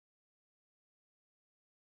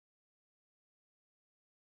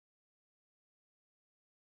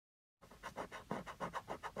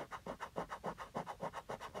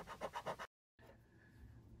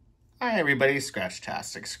Hi everybody,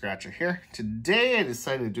 Scratchtastic Scratcher here. Today I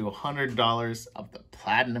decided to do $100 of the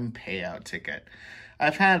Platinum Payout ticket.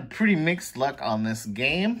 I've had pretty mixed luck on this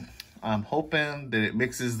game. I'm hoping that it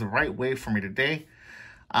mixes the right way for me today.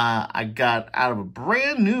 I got out of a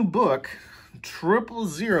brand new book,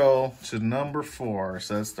 000 to number 4.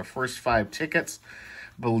 So that's the first 5 tickets.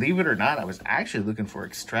 Believe it or not, I was actually looking for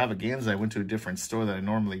extravaganza. I went to a different store than I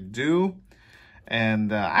normally do.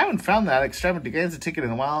 And I haven't found that extravaganza ticket in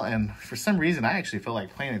a while, and for some reason I actually feel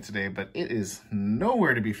like playing it today, but it is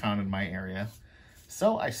nowhere to be found in my area.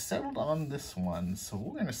 So I settled on this one. So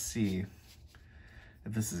we're gonna see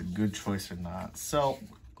if this is a good choice or not. So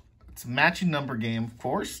it's a matching number game, of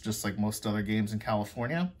course, just like most other games in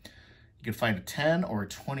California. You can find a 10 or a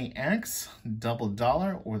 20X, double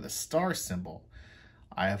dollar, or the star symbol.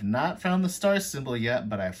 I have not found the star symbol yet,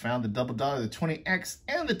 but I found the double dollar, the 20X,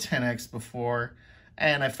 and the 10X before,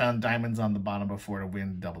 and I found diamonds on the bottom before to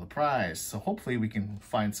win double the prize. So hopefully we can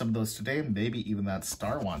find some of those today, maybe even that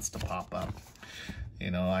star wants to pop up.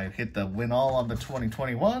 You know, I hit the win all on the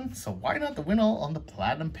 2021, so why not the win all on the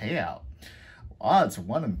Platinum Payout? Odds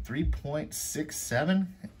 1 in 3.67,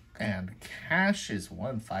 and cash is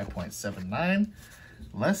 1 in 5.79.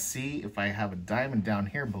 Let's see if I have a diamond down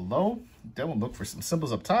here below. Then we'll look for some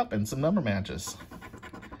symbols up top and some number matches.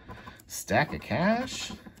 Stack of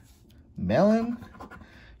cash, melon,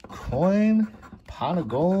 coin, pot of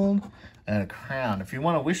gold, and a crown. If you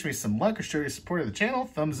want to wish me some luck or show your support of the channel,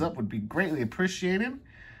 thumbs up would be greatly appreciated.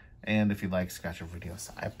 And if you like Scratcher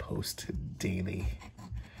videos, I post daily.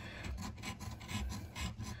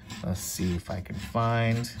 Let's see if I can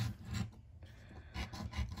find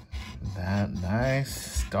that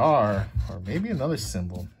nice star, or maybe another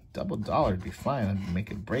symbol. Double dollar would be fine. I'd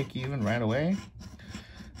make it break even right away.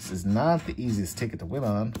 This is not the easiest ticket to win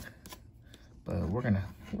on, but we're gonna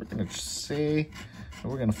say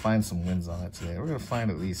we're gonna find some wins on it today. We're gonna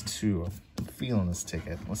find at least 2. I'm feeling this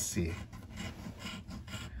ticket. Let's see.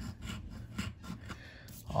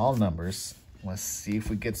 All numbers. Let's see if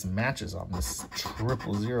we get some matches on this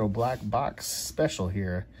 000 black box special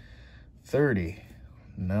here. 30.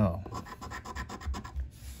 No.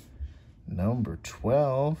 Number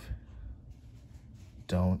 12.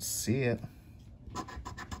 Don't see it.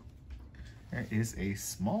 There is a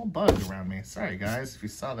small bug around me. Sorry guys if you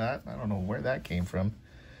saw that. I don't know where that came from.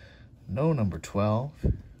 No number 12.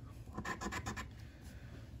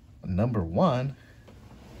 Number 1.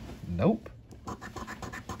 Nope.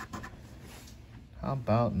 How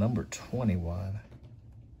about number 21?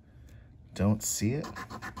 Don't see it.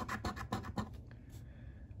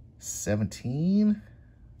 17.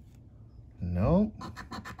 Nope.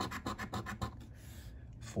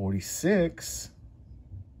 46.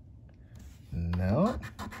 Nope.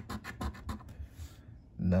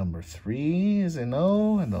 Number 3 is a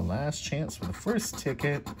no, and the last chance for the first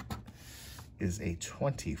ticket is a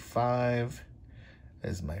 25.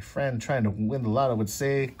 As my friend trying to win the lotto would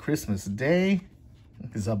say, Christmas Day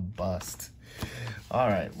is a bust. All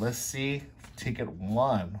right, let's see. Ticket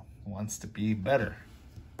 1 wants to be better.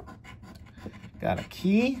 Got a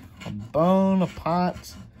key, a bone, a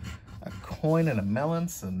pot, a coin, and a melon,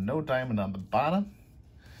 so no diamond on the bottom.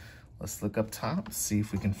 Let's look up top, see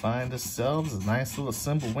if we can find ourselves a nice little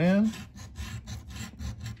symbol win.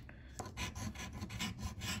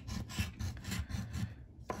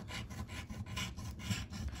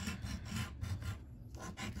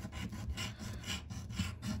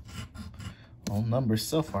 All numbers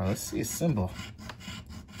so far. Let's see a symbol.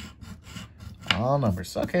 All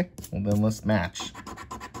numbers. Okay, well then let's match.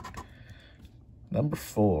 Number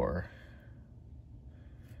 4.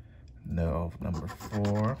 No, number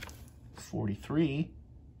 4. 43.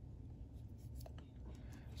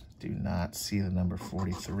 Do not see the number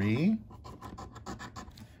 43.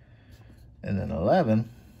 And then 11.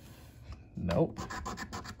 Nope.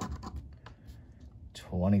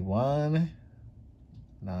 21.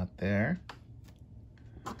 Not there.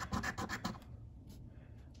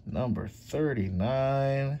 Number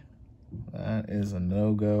 39, that is a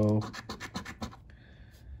no-go.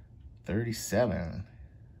 37,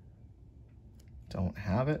 don't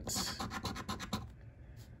have it.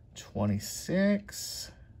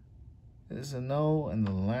 26 is a no, and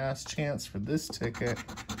the last chance for this ticket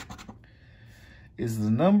is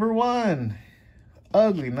the number 1.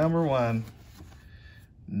 Ugly number 1.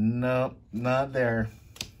 Nope, not there.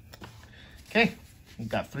 Okay. We've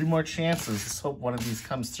got 3 more chances. Let's hope one of these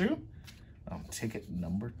comes through. Ticket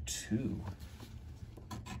number 2.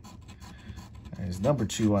 There's number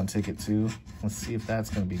 2 on ticket 2. Let's see if that's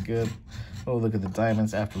going to be good. Oh, look at the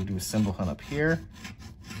diamonds after we do a symbol hunt up here.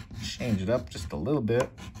 Change it up just a little bit.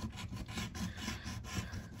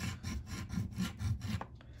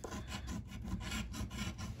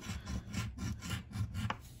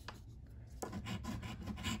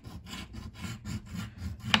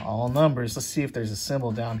 All numbers. Let's see if there's a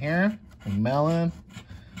symbol down here. A melon,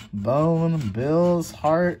 bone, bills,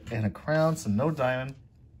 heart, and a crown, so no diamond.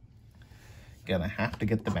 Gonna have to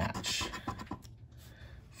get the match.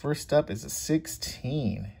 First up is a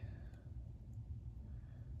 16.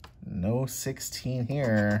 No 16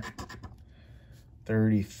 here.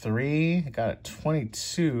 33. I got a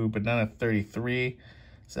 22, but not a 33.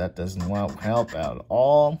 So that doesn't help out at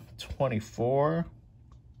all. 24.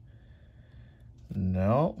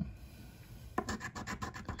 No.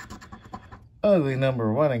 Ugly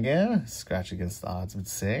number 1 again. Scratch against the odds would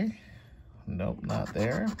say. Nope, not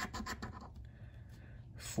there.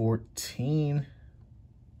 14.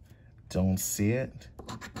 Don't see it.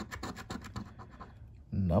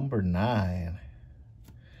 Number 9.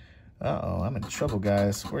 Uh-oh, I'm in trouble,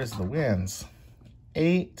 guys. Where's the wins?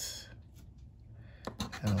 8.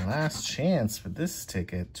 And last chance for this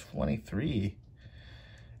ticket, 23.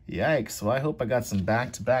 Yikes. Well, I hope I got some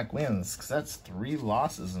back-to-back wins, because that's 3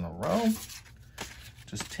 losses in a row.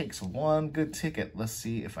 Just takes one good ticket. Let's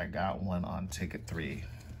see if I got one on ticket 3.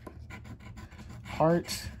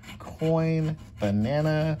 Heart, coin,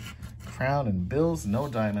 banana, crown, and bills. No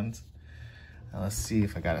diamonds. Now let's see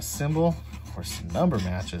if I got a symbol or some number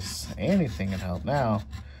matches. Anything can help now.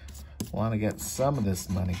 Want to get some of this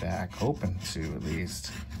money back. Hoping to, at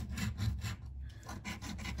least.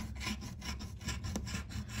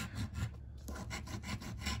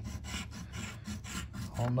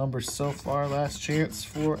 All numbers so far. Last chance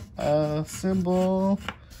for a symbol.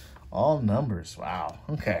 All numbers. Wow.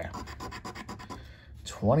 Okay.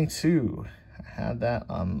 22. I had that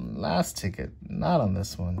on last ticket. Not on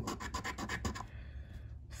this one.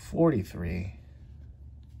 43.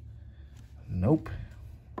 Nope.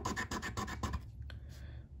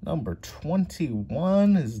 Number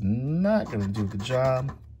 21 is not going to do the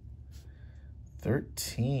job.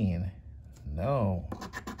 13. No.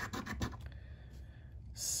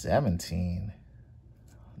 17.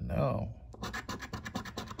 No.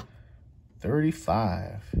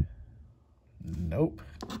 35. Nope.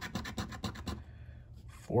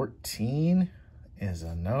 14 is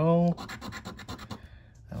a no.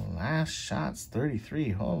 And last shot's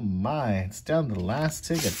 33. Oh my, it's down to the last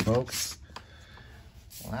ticket, folks.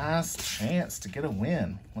 Last chance to get a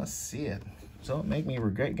win. Let's see it. Don't make me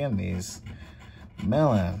regret getting these.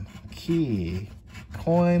 Melon, key,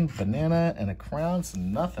 coin, banana, and a crown. So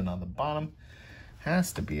nothing on the bottom.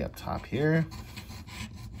 Has to be up top here.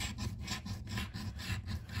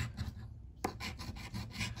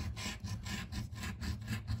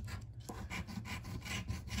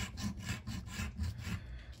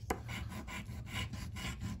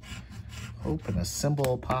 Hoping a symbol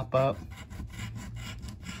will pop up.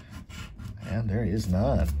 And there is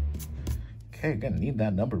none. Okay, gonna need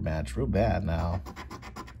that number match real bad now.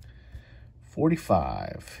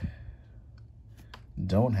 45.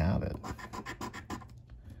 Don't have it.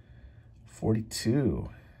 42.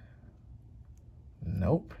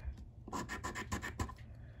 Nope.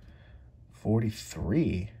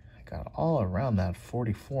 43. I got all around that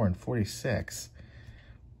 44 and 46.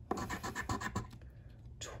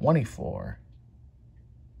 24.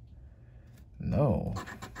 No.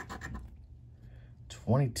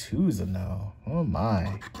 22 is a no. Oh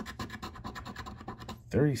my.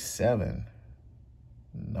 37.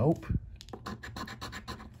 Nope.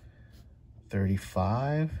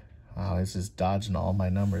 35. Wow, it's just dodging all my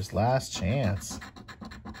numbers. Last chance.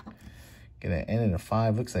 Gonna end in a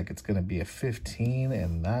 5. Looks like it's gonna be a 15,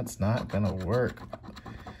 and that's not gonna work.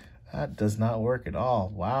 That does not work at all.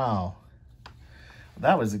 Wow.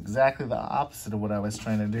 That was exactly the opposite of what I was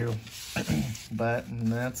trying to do. But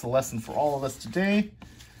that's a lesson for all of us today.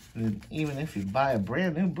 Even if you buy a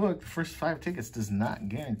brand new book, the first 5 tickets does not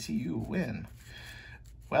guarantee you a win.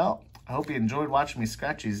 Well, I hope you enjoyed watching me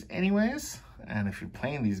scratch these anyways. And if you're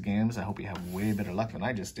playing these games, I hope you have way better luck than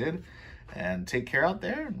I just did. And take care out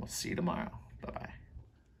there, and we'll see you tomorrow. Bye-bye.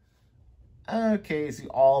 Okay, as you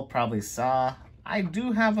all probably saw, I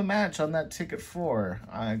do have a match on that ticket 4.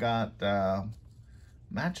 I got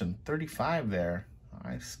match on 35 there.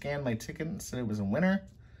 I scanned my ticket and said it was a winner.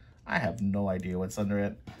 I have no idea what's under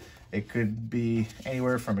it. It could be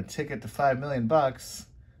anywhere from a ticket to 5 million bucks.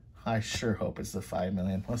 I sure hope it's the 5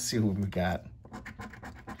 million. Let's see what we got.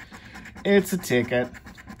 It's a ticket.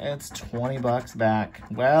 It's 20 bucks back.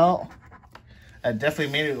 Well, that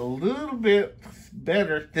definitely made it a little bit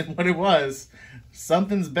better than what it was.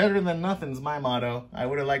 Something's better than nothing's my motto. I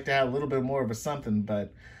would have liked to have a little bit more of a something,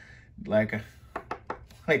 but like a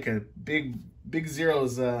big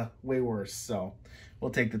zero's way worse. So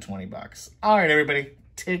we'll take the 20 bucks. All right, everybody,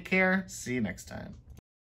 take care. See you next time.